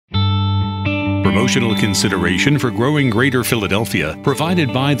Promotional consideration for growing Greater Philadelphia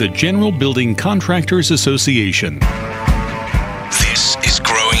provided by the General Building Contractors Association. This is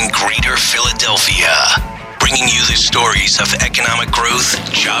Growing Greater Philadelphia, bringing you the stories of economic growth,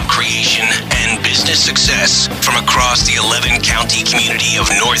 job creation, and business success from across the 11-county community of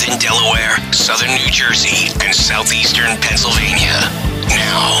northern Delaware, southern New Jersey, and southeastern Pennsylvania.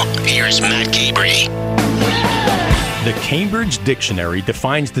 Now, here's Matt Cabrey. The Cambridge Dictionary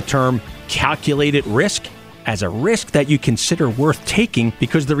defines the term calculated risk as a risk that you consider worth taking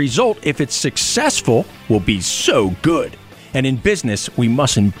because the result, if it's successful, will be so good. And in business, we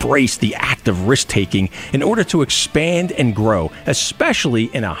must embrace the act of risk-taking in order to expand and grow,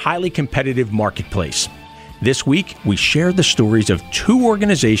 especially in a highly competitive marketplace. This week, we share the stories of two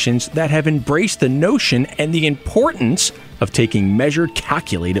organizations that have embraced the notion and the importance of taking measured,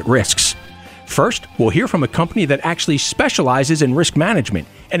 calculated risks. First, we'll hear from a company that actually specializes in risk management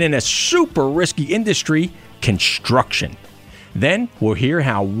and in a super risky industry, construction. Then we'll hear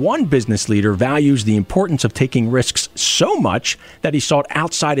how one business leader values the importance of taking risks so much that he sought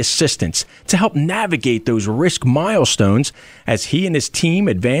outside assistance to help navigate those risk milestones as he and his team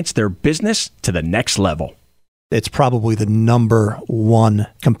advance their business to the next level. It's probably the number one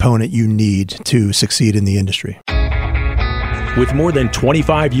component you need to succeed in the industry. With more than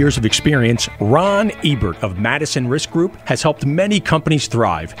 25 years of experience, Ron Ebert of Madison Risk Group has helped many companies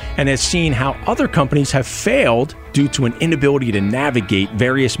thrive and has seen how other companies have failed due to an inability to navigate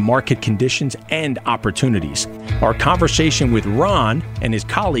various market conditions and opportunities. Our conversation with Ron and his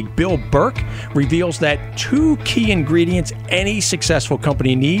colleague Bill Burke reveals that two key ingredients any successful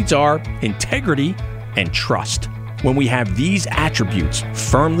company needs are integrity and trust. When we have these attributes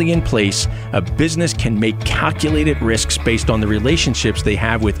firmly in place, a business can make calculated risks based on the relationships they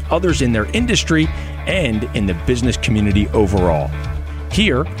have with others in their industry and in the business community overall.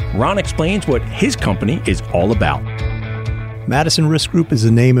 Here, Ron explains what his company is all about. Madison Risk Group is the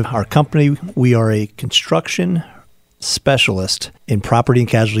name of our company. We are a construction specialist in property and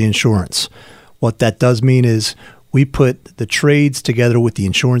casualty insurance. What that does mean is we put the trades together with the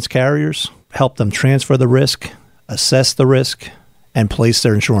insurance carriers, help them transfer the risk, assess the risk, and place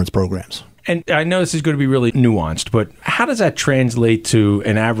their insurance programs. And I know this is going to be really nuanced, but how does that translate to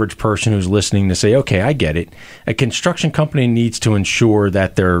an average person who's listening to say, okay, I get it. A construction company needs to ensure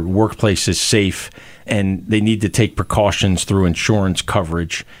that their workplace is safe and they need to take precautions through insurance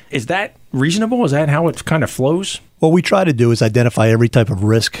coverage. Is that reasonable? Is that how it kind of flows? What we try to do is identify every type of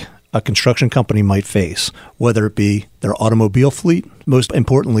risk a construction company might face, whether it be their automobile fleet, most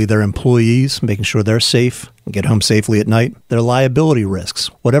importantly, their employees, making sure they're safe and get home safely at night, their liability risks,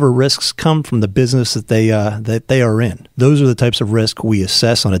 whatever risks come from the business that they are in. Those are the types of risk we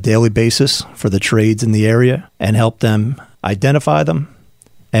assess on a daily basis for the trades in the area and help them identify them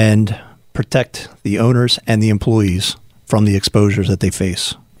and protect the owners and the employees from the exposures that they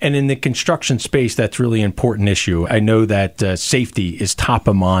face. And in the construction space, that's really an important issue. I know that safety is top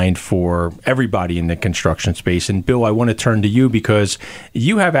of mind for everybody in the construction space. And Bill, I want to turn to you because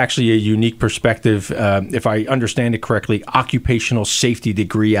you have actually a unique perspective, if I understand it correctly, occupational safety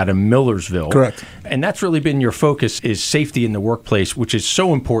degree out of Millersville. Correct. And that's really been your focus, is safety in the workplace, which is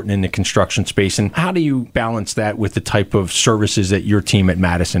so important in the construction space. And how do you balance that with the type of services that your team at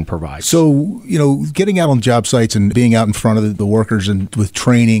Madison provides? So, getting out on job sites and being out in front of the workers and with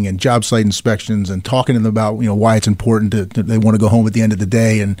training and job site inspections and talking to them about, why it's important that they want to go home at the end of the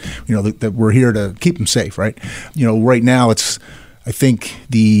day and, that we're here to keep them safe, right? Right now I think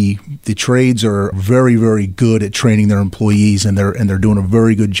the trades are very, very good at training their employees, and they're doing a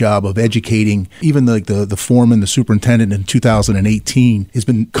very good job of educating. Even the foreman, the superintendent in 2018 has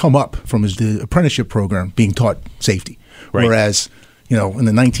been come up from the apprenticeship program being taught safety. Right. Whereas in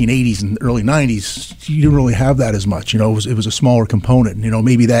the 1980s and early 90s, you didn't really have that as much. It was a smaller component.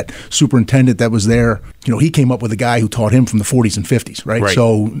 Maybe that superintendent that was there, he came up with a guy who taught him from the 40s and 50s, right?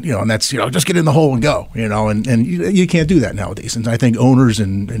 So, and that's, just get in the hole and go, and you can't do that nowadays. And I think owners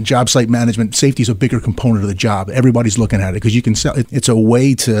and job site management, safety is a bigger component of the job. Everybody's looking at it because you can sell it. It's a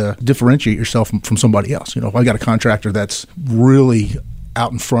way to differentiate yourself from somebody else. If I got a contractor that's really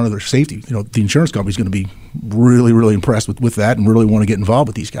out in front of their safety, the insurance company's going to be really, really impressed with that and really want to get involved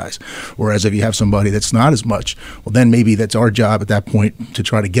with these guys. Whereas if you have somebody that's not as much, well, then maybe that's our job at that point to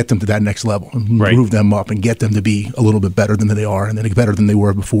try to get them to that next level and move them up and get them to be a little bit better than they are, and then better than they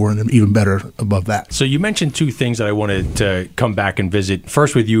were before, and then even better above that. So you mentioned two things that I wanted to come back and visit.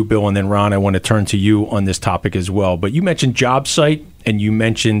 First with you, Bill, and then Ron, I want to turn to you on this topic as well. But you mentioned job site and you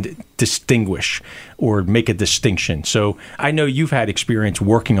mentioned distinguish or make a distinction. So I know you've had experience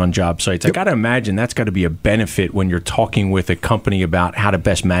working on job sites. I got to imagine that's got to be a benefit when you're talking with a company about how to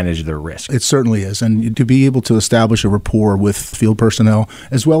best manage their risk. It certainly is. And to be able to establish a rapport with field personnel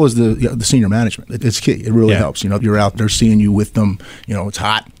as well as the senior management, it's key. It really helps. You're out there seeing you with them. It's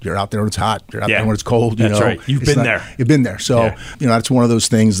hot. You're out there when it's hot. You're out there when it's cold. That's right. You've been there. So, that's one of those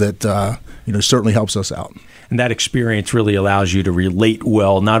things that, certainly helps us out. And that experience really allows you to relate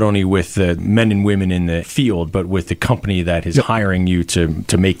well, not only with the men and women in the field, but with the company that is hiring you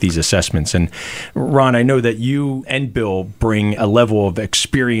to make these assessments. And Ron, I know that you and Bill bring a level of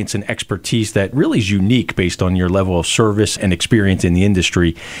experience and expertise that really is unique based on your level of service and experience in the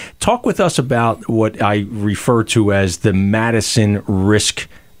industry. Talk with us about what I refer to as the Madison Risk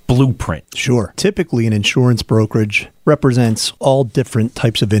Blueprint. Sure. Typically, an insurance brokerage represents all different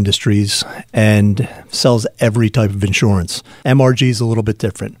types of industries and sells every type of insurance. MRG is a little bit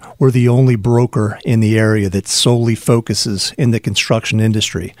different. We're the only broker in the area that solely focuses in the construction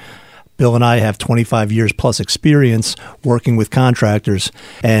industry. Bill and I have 25 years plus experience working with contractors,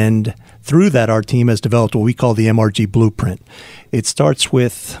 and through that, our team has developed what we call the MRG Blueprint. It starts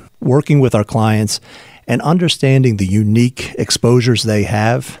with working with our clients and understanding the unique exposures they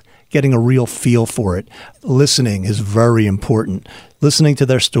have, getting a real feel for it. Listening is very important. Listening to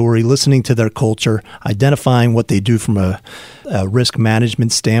their story, listening to their culture, identifying what they do from a risk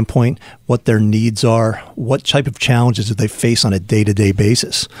management standpoint, what their needs are, what type of challenges do they face on a day-to-day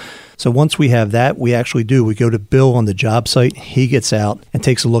basis. So once we have that, we go to Bill on the job site. He gets out and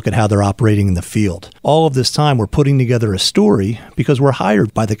takes a look at how they're operating in the field. All of this time, we're putting together a story because we're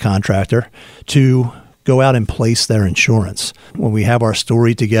hired by the contractor to go out and place their insurance. When we have our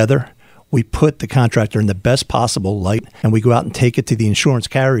story together, we put the contractor in the best possible light, and we go out and take it to the insurance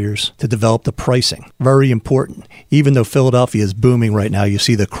carriers to develop the pricing. Very important. Even though Philadelphia is booming right now, you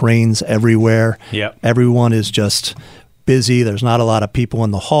see the cranes everywhere. Yep. Everyone is just busy. There's not a lot of people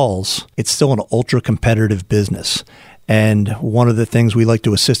in the halls. It's still an ultra-competitive business. And one of the things we like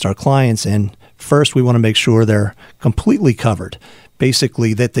to assist our clients in, first, we want to make sure they're completely covered.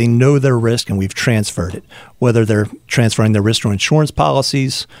 Basically, that they know their risk and we've transferred it, whether they're transferring their risk through insurance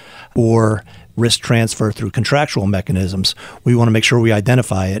policies or risk transfer through contractual mechanisms. We want to make sure we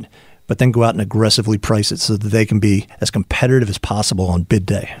identify it, but then go out and aggressively price it so that they can be as competitive as possible on bid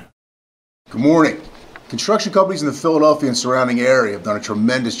day. Good morning. Construction companies in the Philadelphia and surrounding area have done a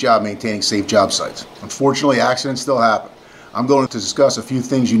tremendous job maintaining safe job sites. Unfortunately, accidents still happen. I'm going to discuss a few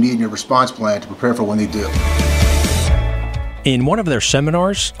things you need in your response plan to prepare for when they do. In one of their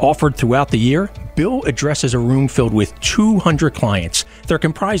seminars offered throughout the year, Bill addresses a room filled with 200 clients. They're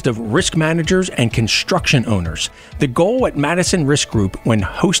comprised of risk managers and construction owners. The goal at Madison Risk Group when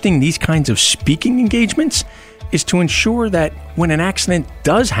hosting these kinds of speaking engagements is to ensure that when an accident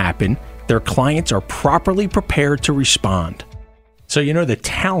does happen, their clients are properly prepared to respond. So, the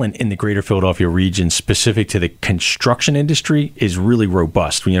talent in the greater Philadelphia region specific to the construction industry is really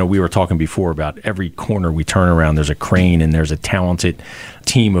robust. We were talking before about every corner we turn around, there's a crane and there's a talented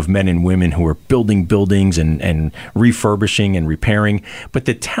team of men and women who are building buildings and refurbishing and repairing. But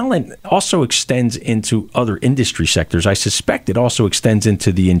the talent also extends into other industry sectors. I suspect it also extends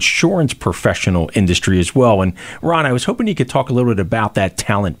into the insurance professional industry as well. And Ron, I was hoping you could talk a little bit about that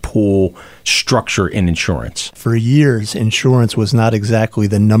talent pool structure in insurance. For years, insurance was not exactly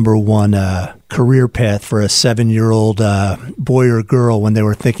the number one career path for a 7-year-old boy or girl when they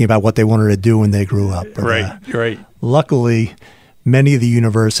were thinking about what they wanted to do when they grew up. But, Right. Luckily, many of the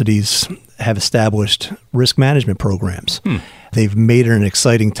universities have established risk management programs. They've made it an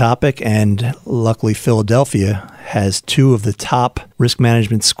exciting topic, and luckily Philadelphia has 2 of the top risk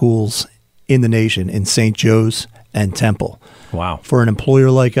management schools in the nation in St. Joe's and Temple. Wow. For an employer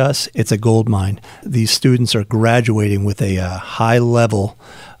like us, it's a gold mine. These students are graduating with a high level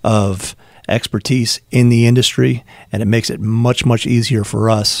of expertise in the industry, and it makes it much, much easier for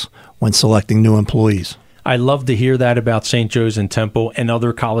us when selecting new employees. I love to hear that about St. Joe's and Temple and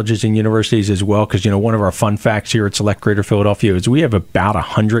other colleges and universities as well, because, one of our fun facts here at Select Greater Philadelphia is we have about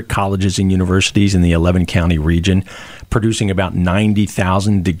 100 colleges and universities in the 11-county region, producing about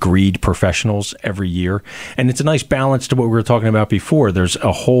 90,000 degreed professionals every year. And it's a nice balance to what we were talking about before. There's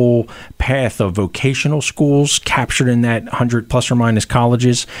a whole path of vocational schools captured in that 100 plus or minus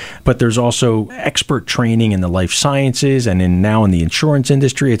colleges, but there's also expert training in the life sciences and now in the insurance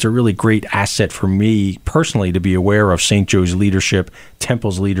industry. It's a really great asset for me personally to be aware of St. Joe's leadership,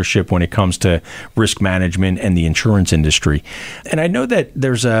 Temple's leadership when it comes to risk management and the insurance industry. And I know that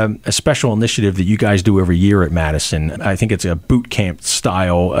there's a special initiative that you guys do every year at Madison. I think it's a boot camp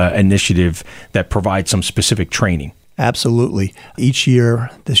style initiative that provides some specific training. Absolutely. Each year,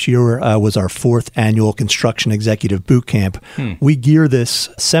 this year was our 4th annual Construction Executive Boot Camp. We gear this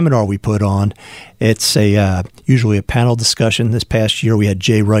seminar we put on. It's usually a panel discussion. This past year, we had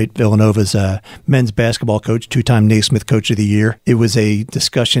Jay Wright, Villanova's men's basketball coach, 2-time Naismith Coach of the Year. It was a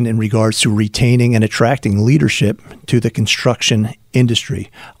discussion in regards to retaining and attracting leadership to the construction industry.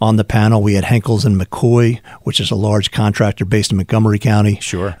 On the panel, we had Henkels and McCoy, which is a large contractor based in Montgomery County.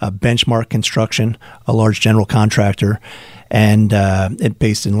 Sure. Benchmark Construction, a large general contractor, and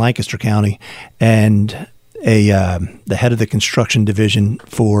based in Lancaster County, and the head of the construction division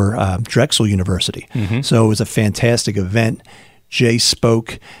for Drexel University. So it was a fantastic event. Jay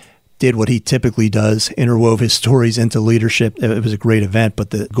spoke, did what he typically does, interwove his stories into leadership. It was a great event,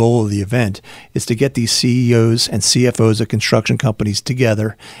 but the goal of the event is to get these CEOs and CFOs of construction companies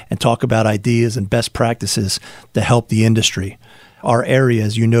together and talk about ideas and best practices to help the industry. Our area,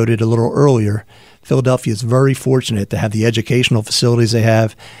 as you noted a little earlier, Philadelphia is very fortunate to have the educational facilities they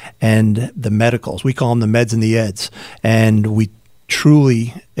have and the medicals. We call them the meds and the eds. And we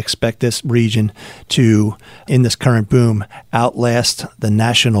truly expect this region to, in this current boom, outlast the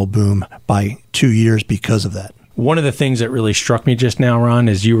national boom by 2 years because of that. One of the things that really struck me just now, Ron,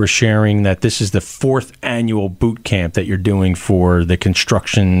 is you were sharing that this is the 4th annual boot camp that you're doing for the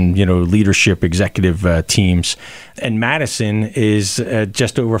construction, leadership executive teams. And Madison is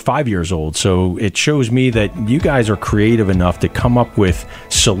just over 5 years old. So it shows me that you guys are creative enough to come up with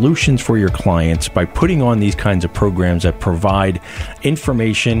solutions for your clients by putting on these kinds of programs that provide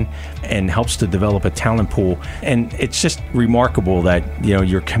information and helps to develop a talent pool. And it's just remarkable that,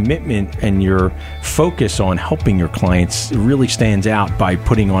 your commitment and your focus on helping your clients really stands out by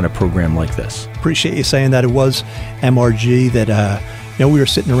putting on a program like this. Appreciate you saying that. It was MRG that, we were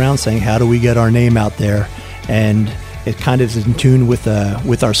sitting around saying, how do we get our name out there? And it kind of is in tune with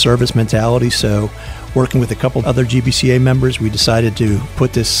our service mentality. So working with a couple other GBCA members, we decided to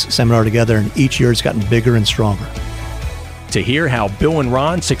put this seminar together, and each year it's gotten bigger and stronger. To hear how Bill and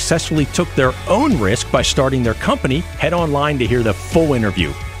Ron successfully took their own risk by starting their company, head online to hear the full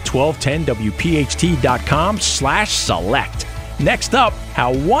interview. 1210wpht.com/select. Next up,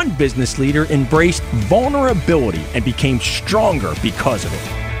 how one business leader embraced vulnerability and became stronger because of it.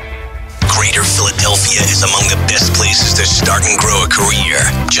 Greater Philadelphia is among the best places to start and grow a career.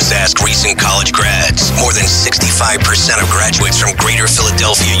 Just ask recent college grads. More than 65% of graduates from Greater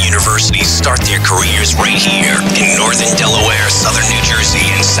Philadelphia University start their careers right here in Northern Delaware, Southern New Jersey,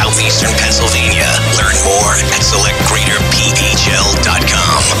 and Southeastern Pennsylvania. Learn more at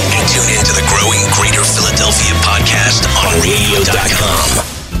selectgreaterphl.com and tune into the growing Greater Philadelphia podcast on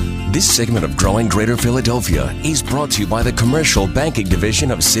radio.com. This segment of Growing Greater Philadelphia is brought to you by the Commercial Banking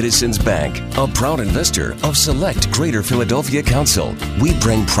Division of Citizens Bank, a proud investor of Select Greater Philadelphia Council. We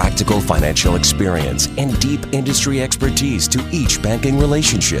bring practical financial experience and deep industry expertise to each banking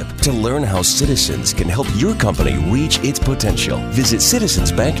relationship. To learn how Citizens can help your company reach its potential, visit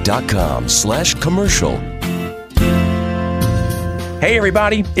citizensbank.com/commercial. Hey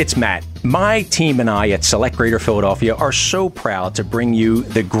everybody, it's Matt. My team and I at Select Greater Philadelphia are so proud to bring you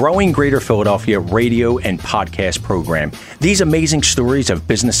the Growing Greater Philadelphia radio and podcast program. These amazing stories of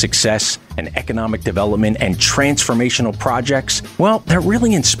business success and economic development and transformational projects, well, they're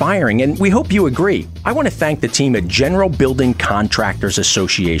really inspiring, and we hope you agree. I want to thank the team at General Building Contractors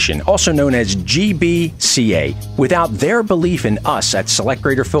Association, also known as GBCA. Without their belief in us at Select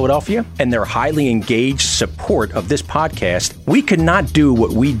Greater Philadelphia and their highly engaged support of this podcast, we could not do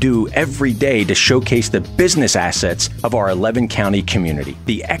what we do every day to showcase the business assets of our 11-county community.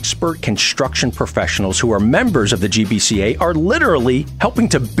 The expert construction professionals who are members of the GBCA are literally helping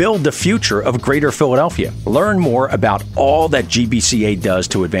to build the future of Greater Philadelphia. Learn more about all that GBCA does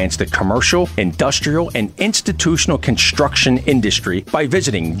to advance the commercial, industrial, and institutional construction industry by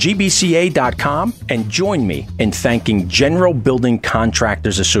visiting gbca.com, and join me in thanking General Building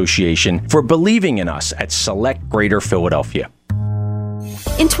Contractors Association for believing in us at Select Greater Philadelphia.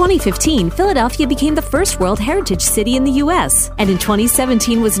 In 2015, Philadelphia became the first World Heritage City in the U.S., and in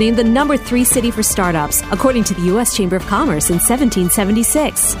 2017 was named the #3 city for startups, according to the U.S. Chamber of Commerce in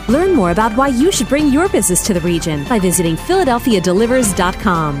 1776. Learn more about why you should bring your business to the region by visiting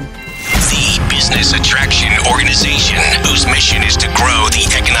PhiladelphiaDelivers.com. The business attraction organization whose mission is to grow the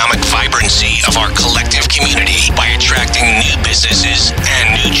economic vibrancy of our collective community by attracting new businesses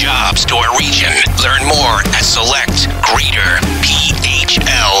and new jobs to our region. Learn more at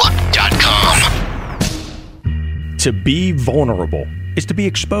selectgreaterphl.com. To be vulnerable is to be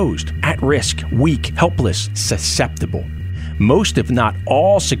exposed, at risk, weak, helpless, susceptible. Most, if not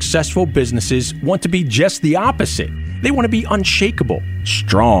all, successful businesses want to be just the opposite. They want to be unshakable,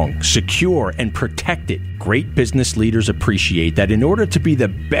 strong, secure, and protected. Great business leaders appreciate that in order to be the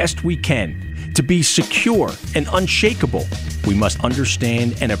best we can, to be secure and unshakable, we must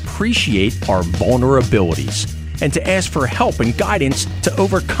understand and appreciate our vulnerabilities and to ask for help and guidance to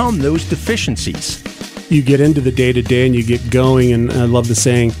overcome those deficiencies. You get into the day-to-day and you get going, and I love the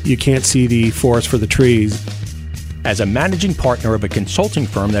saying, you can't see the forest for the trees. As a managing partner of a consulting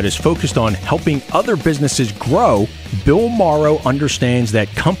firm that is focused on helping other businesses grow, Bill Morrow understands that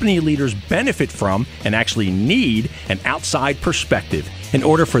company leaders benefit from and actually need an outside perspective in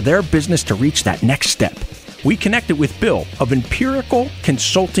order for their business to reach that next step. We connected with Bill of Empirical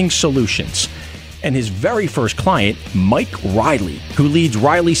Consulting Solutions and his very first client, Mike Riley, who leads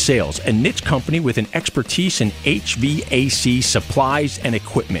Riley Sales, a niche company with an expertise in HVAC supplies and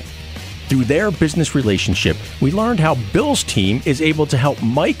equipment. Through their business relationship, we learned how Bill's team is able to help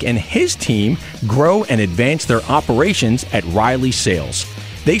Mike and his team grow and advance their operations at Riley Sales.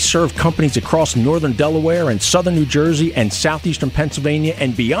 They serve companies across northern Delaware and southern New Jersey and southeastern Pennsylvania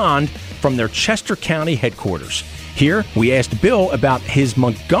and beyond from their Chester County headquarters. Here, we asked Bill about his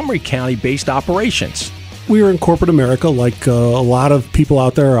Montgomery County-based operations. We are in corporate America like a lot of people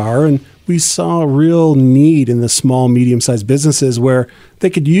out there are, and we saw a real need in the small, medium-sized businesses where they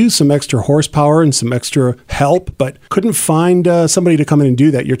could use some extra horsepower and some extra help, but couldn't find somebody to come in and do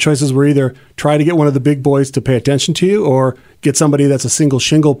that. Your choices were either try to get one of the big boys to pay attention to you or get somebody that's a single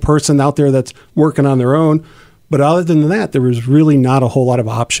shingle person out there that's working on their own. But other than that, there was really not a whole lot of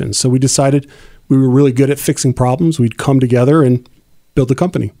options. So we decided we were really good at fixing problems. We'd come together and build a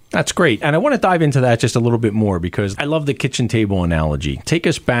company. That's great. And I want to dive into that just a little bit more because I love the kitchen table analogy. Take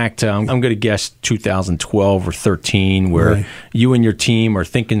us back to, I'm going to guess 2012 or 13, where you and your team are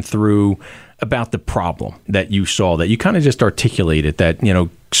thinking through about the problem that you saw, that you kind of just articulated that, you know,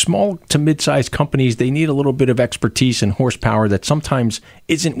 small to mid-sized companies, they need a little bit of expertise and horsepower that sometimes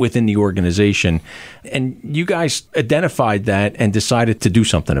isn't within the organization. And you guys identified that and decided to do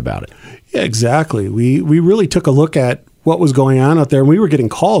something about it. Yeah, exactly. We really took a look at what was going on out there. And we were getting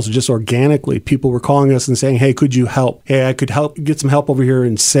calls just organically. People were calling us and saying, hey, could you help? Hey, I could help get some help over here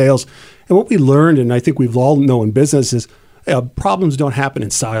in sales. And what we learned, and I think we've all known in business, is problems don't happen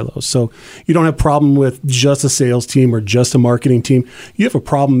in silos. So you don't have a problem with just a sales team or just a marketing team. You have a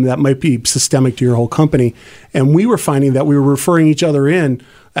problem that might be systemic to your whole company. And we were finding that we were referring each other in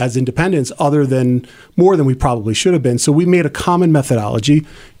as independents more than we probably should have been. So we made a common methodology,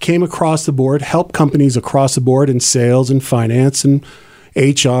 came across the board, helped companies across the board in sales and finance and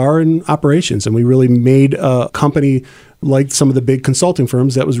HR and operations. And we really made a company like some of the big consulting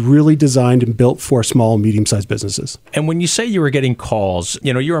firms that was really designed and built for small and medium-sized businesses. And when you say you were getting calls,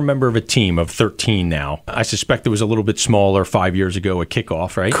 you know, you're a member of a team of 13 now. I suspect it was a little bit smaller 5 years ago at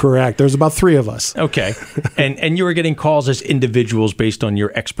kickoff, right? Correct. There's about 3 of us. Okay. And you were getting calls as individuals based on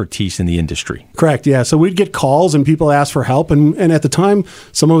your expertise in the industry. Correct. Yeah. So we'd get calls and people asked for help. And at the time,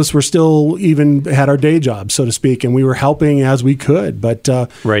 some of us were still even had our day jobs, so to speak, and we were helping as we could. But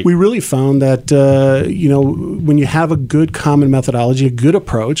we really found that, when you have a good common methodology, a good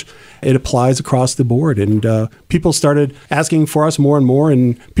approach, it applies across the board. And people started asking for us more and more.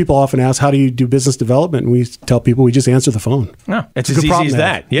 And people often ask, how do you do business development? And we tell people we just answer the phone. No, it's as easy as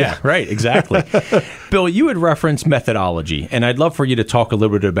that. Yeah, right. Exactly. Bill, you had referenced methodology, and I'd love for you to talk a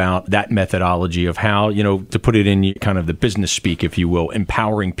little bit about that methodology of how, to put it in kind of the business speak, if you will,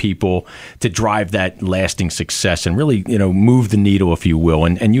 empowering people to drive that lasting success and really, move the needle, if you will.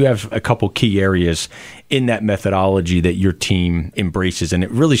 And you have a couple key areas in that methodology that your team embraces, and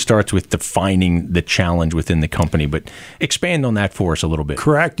it really starts with defining the challenge within the company. But expand on that for us a little bit.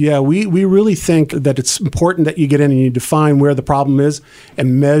 Correct. Yeah, we really think that it's important that you get in and you define where the problem is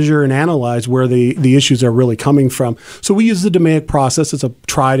and measure and analyze where the issues are really coming from. So we use the DMAIC process. It's a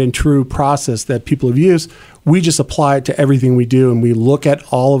tried and true process that people have used. We just apply it to everything we do, and we look at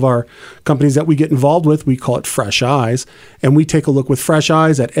all of our companies that we get involved with. We call it fresh eyes, and we take a look with fresh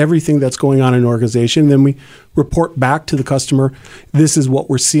eyes at everything that's going on in an organization. Then we report back to the customer, this is what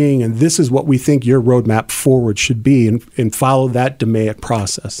we're seeing, and this is what we think your roadmap forward should be, and follow that DMAIC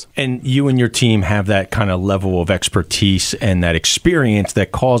process. And you and your team have that kind of level of expertise and that experience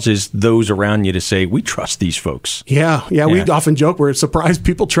that causes those around you to say, we trust these folks. Yeah. We often joke we're surprised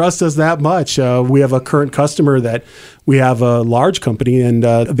people trust us that much. We have a current customer that We have a large company, and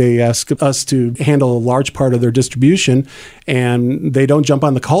they ask us to handle a large part of their distribution, and they don't jump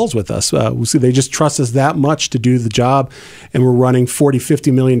on the calls with us. So they just trust us that much to do the job, and we're running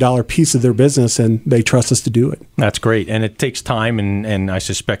 $40-50 million piece of their business, and they trust us to do it. That's great. And it takes time and I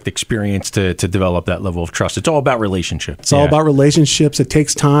suspect experience to develop that level of trust. It's all about relationships. It's all about relationships. It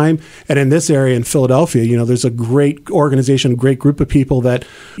takes time. And in this area in Philadelphia, there's a great organization, a great group of people that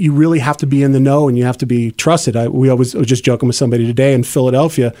you really have to be in the know and you have to be trusted. I was just joking with somebody today in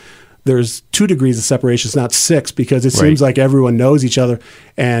Philadelphia. There's 2 degrees of separation. It's not 6 because it seems like everyone knows each other.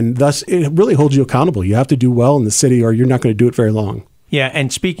 And thus, it really holds you accountable. You have to do well in the city or you're not going to do it very long. Yeah,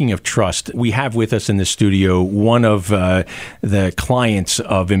 and speaking of trust, we have with us in the studio one of the clients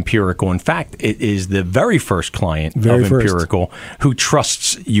of Empirical. In fact, it is the very first client of Empirical who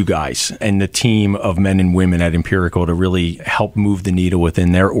trusts you guys and the team of men and women at Empirical to really help move the needle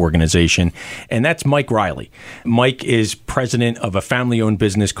within their organization. And that's Mike Riley. Mike is president of a family-owned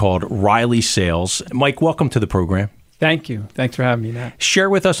business called Riley Sales. Mike, welcome to the program. Thank you. Thanks for having me, Matt. Share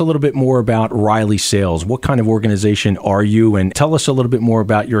with us a little bit more about Riley Sales. What kind of organization are you? And tell us a little bit more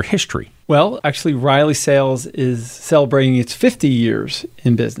about your history. Well, actually, Riley Sales is celebrating its 50 years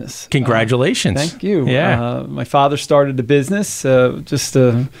in business. Congratulations. Thank you. Yeah. My father started the business, just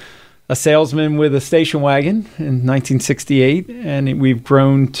a salesman with a station wagon in 1968. And we've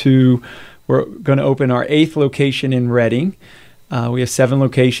grown to, we're going to open our 8th location in Reading. We have 7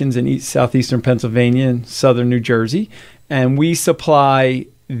 locations in southeastern Pennsylvania and southern New Jersey, and we supply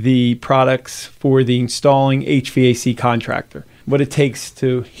the products for the installing HVAC contractor, what it takes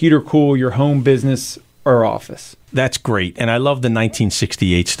to heat or cool your home, business, or office. That's great. And I love the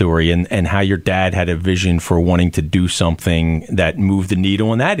 1968 story and how your dad had a vision for wanting to do something that moved the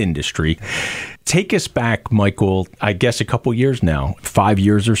needle in that industry. Take us back, Michael, I guess a couple years now, 5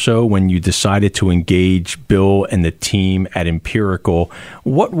 years or so, when you decided to engage Bill and the team at Empirical.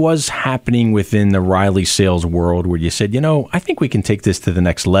 What was happening within the Riley Sales world where you said, I think we can take this to the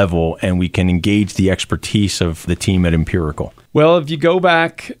next level and we can engage the expertise of the team at Empirical? Well, if you go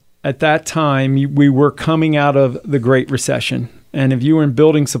back at that time, we were coming out of the Great Recession. And if you were in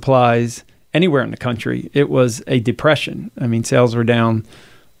building supplies anywhere in the country, it was a depression. I mean, sales were down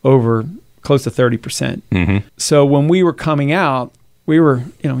over close to 30%. Mm-hmm. So when we were coming out, we were,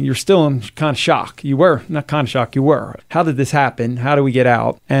 you're still in kind of shock. You were, not kind of shock, you were. How did this happen? How do we get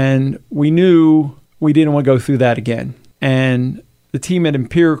out? And we knew we didn't want to go through that again. And the team at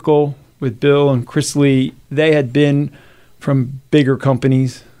Empirical with Bill and Chris Lee, they had been from bigger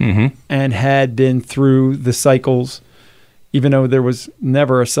companies and had been through the cycles, even though there was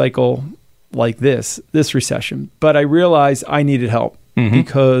never a cycle like this recession. But I realized I needed help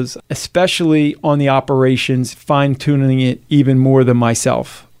because especially on the operations, fine-tuning it even more than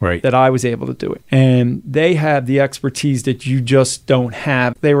myself, that I was able to do it. And they have the expertise that you just don't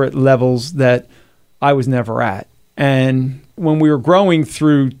have. They were at levels that I was never at. And when we were growing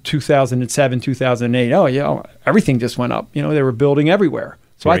through 2007, 2008, everything just went up. They were building everywhere.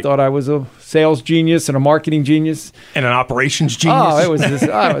 So I thought I was a sales genius and a marketing genius. And an operations genius. Oh, it was just,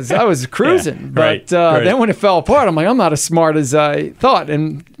 I was cruising. But then when it fell apart, I'm like, I'm not as smart as I thought.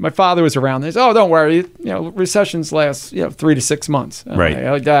 And my father was around. They said, oh, don't worry. Recessions last 3 to 6 months.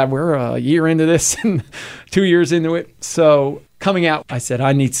 Like, Dad, we're a year into this and 2 years into it. So coming out, I said,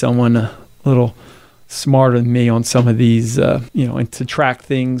 I need someone a little smarter than me on some of these, and to track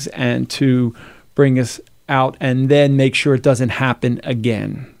things and to bring us out and then make sure it doesn't happen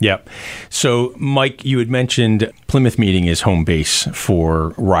again. Yep. So, Mike, you had mentioned Plymouth Meeting is home base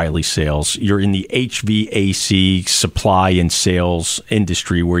for Riley Sales. You're in the HVAC supply and sales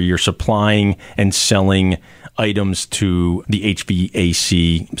industry where you're supplying and selling items to the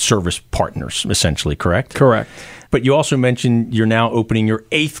HVAC service partners, essentially, correct? Correct. But you also mentioned you're now opening your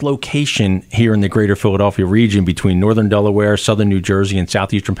 8th location here in the greater Philadelphia region between northern Delaware, southern New Jersey, and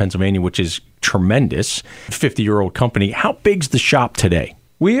southeastern Pennsylvania, which is tremendous. 50-year-old company. How big's the shop today?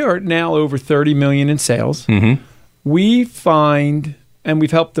 We are now over $30 million in sales. We find, and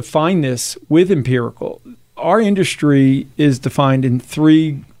we've helped define this with Empirical, our industry is defined in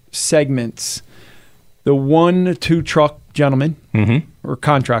 3 segments. The 1 to 2 truck gentleman or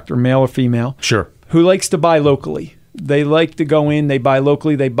contractor, male or female. Sure. Who likes to buy locally. They like to go in, they buy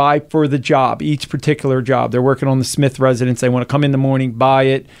locally, they buy for the job, each particular job. They're working on the Smith residence. They want to come in the morning, buy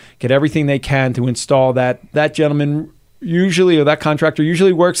it, get everything they can to install that. That gentleman usually, or that contractor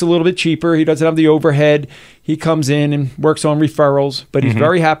usually works a little bit cheaper. He doesn't have the overhead. He comes in and works on referrals, but he's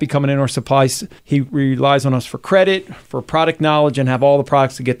very happy coming in our supplies. He relies on us for credit, for product knowledge, and have all the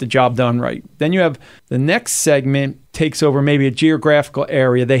products to get the job done right. Then you have the next segment takes over maybe a geographical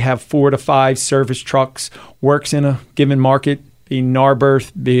area. They have 4 to 5 service trucks, works in a given market, be it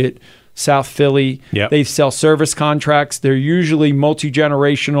Narberth, be it South Philly. Yep. They sell service contracts. They're usually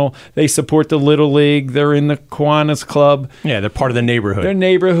multi-generational. They support the Little League. They're in the Kiwanis Club. Yeah, they're part of the neighborhood. Their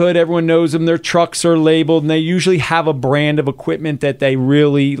neighborhood, everyone knows them. Their trucks are labeled, and they usually have a brand of equipment that they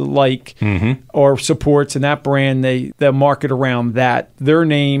really like or supports, and that brand, they'll market around that, their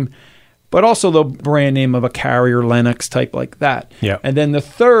name, but also the brand name of a Carrier, Lennox type like that. Yeah. And then the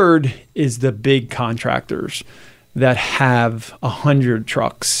third is the big contractors that have 100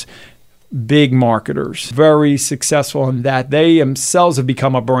 trucks. Big marketers, very successful in that. They themselves have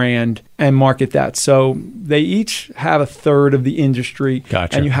become a brand and market that. So they each have a third of the industry.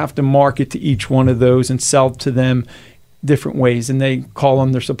 Gotcha. And you have to market to each one of those and sell to them different ways. And they call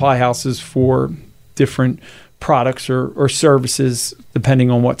on their supply houses for different products or services depending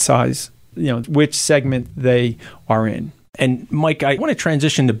on what size, which segment they are in. And Mike, I want to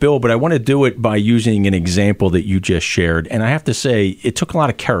transition to Bill, but I want to do it by using an example that you just shared. And I have to say, it took a lot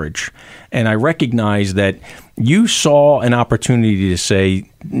of courage. And I recognize that you saw an opportunity to say,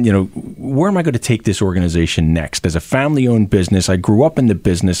 where am I going to take this organization next? As a family-owned business, I grew up in the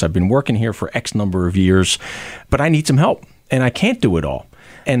business. I've been working here for X number of years, but I need some help, and I can't do it all.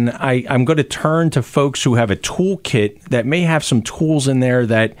 And I'm going to turn to folks who have a toolkit that may have some tools in there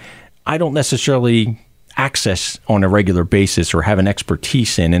that I don't necessarily access on a regular basis or have an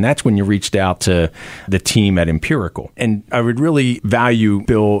expertise in. And that's when you reached out to the team at Empirical. And I would really value,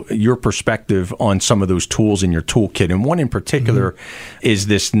 Bill, your perspective on some of those tools in your toolkit. And one in particular is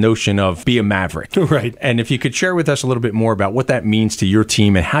this notion of be a maverick. Right. And if you could share with us a little bit more about what that means to your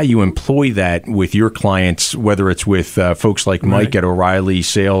team and how you employ that with your clients, whether it's with folks like Mike at O'Reilly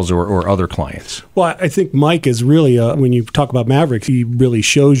Sales or other clients. Well, I think Mike is really, when you talk about mavericks, he really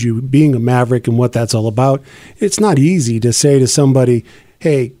shows you being a maverick and what that's all about. It's not easy to say to somebody,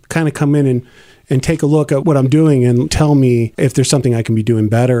 hey, kind of come in and take a look at what I'm doing and tell me if there's something I can be doing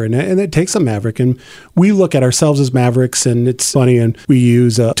better. And it takes a maverick. And we look at ourselves as mavericks, and it's funny, and we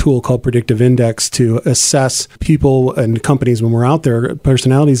use a tool called Predictive Index to assess people and companies when we're out there,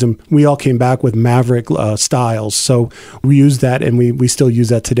 personalities, and we all came back with maverick styles. So we use that, and we still use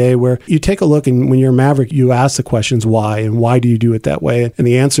that today, where you take a look, and when you're a maverick, you ask the questions why, and why do you do it that way? And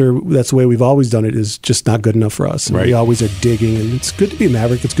the answer, that's the way we've always done it, is just not good enough for us. And we always are digging, and it's good to be a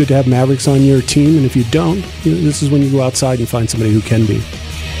maverick. It's good to have mavericks on your team. And if you don't, this is when you go outside and find somebody who can be.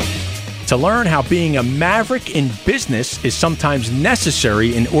 To learn how being a maverick in business is sometimes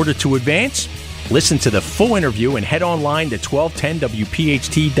necessary in order to advance, listen to the full interview and head online to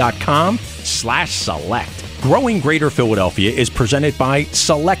 1210wpht.com/select. Growing Greater Philadelphia is presented by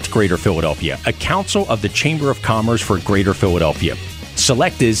Select Greater Philadelphia, a council of the Chamber of Commerce for Greater Philadelphia.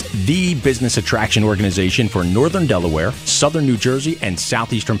 Select is the business attraction organization for Northern Delaware, Southern New Jersey, and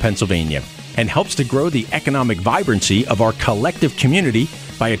Southeastern Pennsylvania, and helps to grow the economic vibrancy of our collective community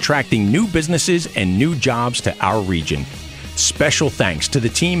by attracting new businesses and new jobs to our region. Special thanks to the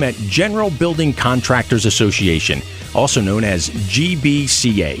team at General Building Contractors Association, also known as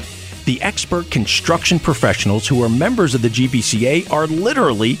GBCA. The expert construction professionals who are members of the GBCA are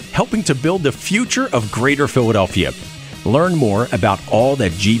literally helping to build the future of Greater Philadelphia. Learn more about all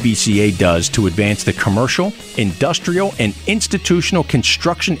that GBCA does to advance the commercial, industrial, and institutional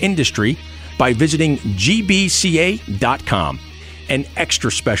construction industry by visiting gbca.com. An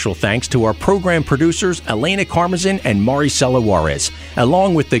extra special thanks to our program producers, Elena Carmazin and Maricela Juarez,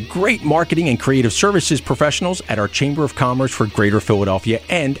 along with the great marketing and creative services professionals at our Chamber of Commerce for Greater Philadelphia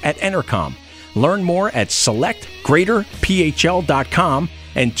and at Entercom. Learn more at selectgreaterphl.com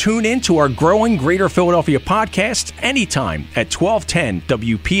and tune in to our growing Greater Philadelphia podcasts anytime at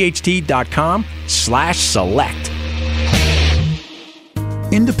 1210wpht.com/select.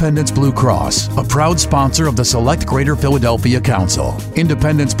 Independence Blue Cross, a proud sponsor of the Select Greater Philadelphia Council.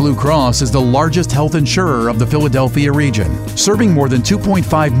 Independence Blue Cross is the largest health insurer of the Philadelphia region, serving more than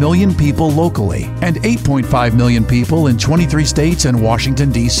 2.5 million people locally and 8.5 million people in 23 states and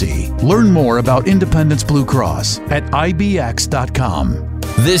Washington, D.C. Learn more about Independence Blue Cross at ibx.com.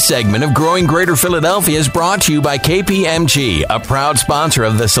 This segment of Growing Greater Philadelphia is brought to you by KPMG, a proud sponsor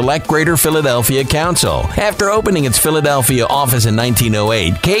of the Select Greater Philadelphia Council. After opening its Philadelphia office in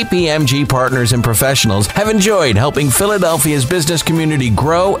 1908, KPMG partners and professionals have enjoyed helping Philadelphia's business community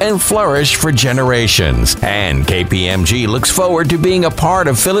grow and flourish for generations. And KPMG looks forward to being a part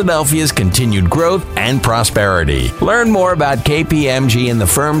of Philadelphia's continued growth and prosperity. Learn more about KPMG and the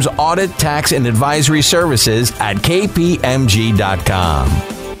firm's audit, tax, and advisory services at kpmg.com.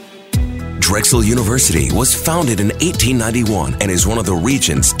 Drexel University was founded in 1891 and is one of the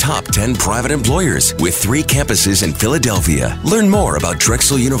region's top 10 private employers with 3 campuses in Philadelphia. Learn more about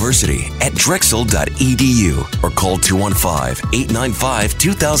Drexel University at drexel.edu or call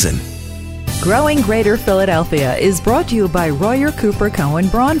 215-895-2000. Growing Greater Philadelphia is brought to you by Royer Cooper Cohen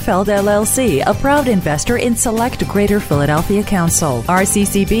Braunfeld LLC, a proud investor in Select Greater Philadelphia Council.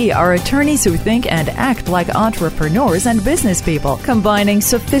 RCCB are attorneys who think and act like entrepreneurs and business people, combining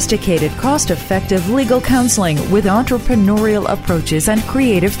sophisticated, cost-effective legal counseling with entrepreneurial approaches and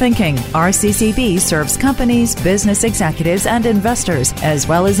creative thinking. RCCB serves companies, business executives, and investors, as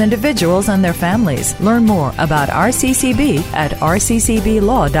well as individuals and their families. Learn more about RCCB at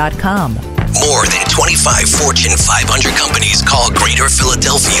rccblaw.com. More than 25 Fortune 500 companies call Greater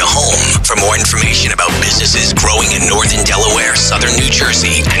Philadelphia home. For more information about businesses growing in northern Delaware, southern New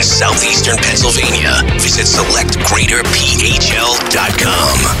Jersey, and southeastern Pennsylvania, visit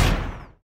selectgreaterphl.com.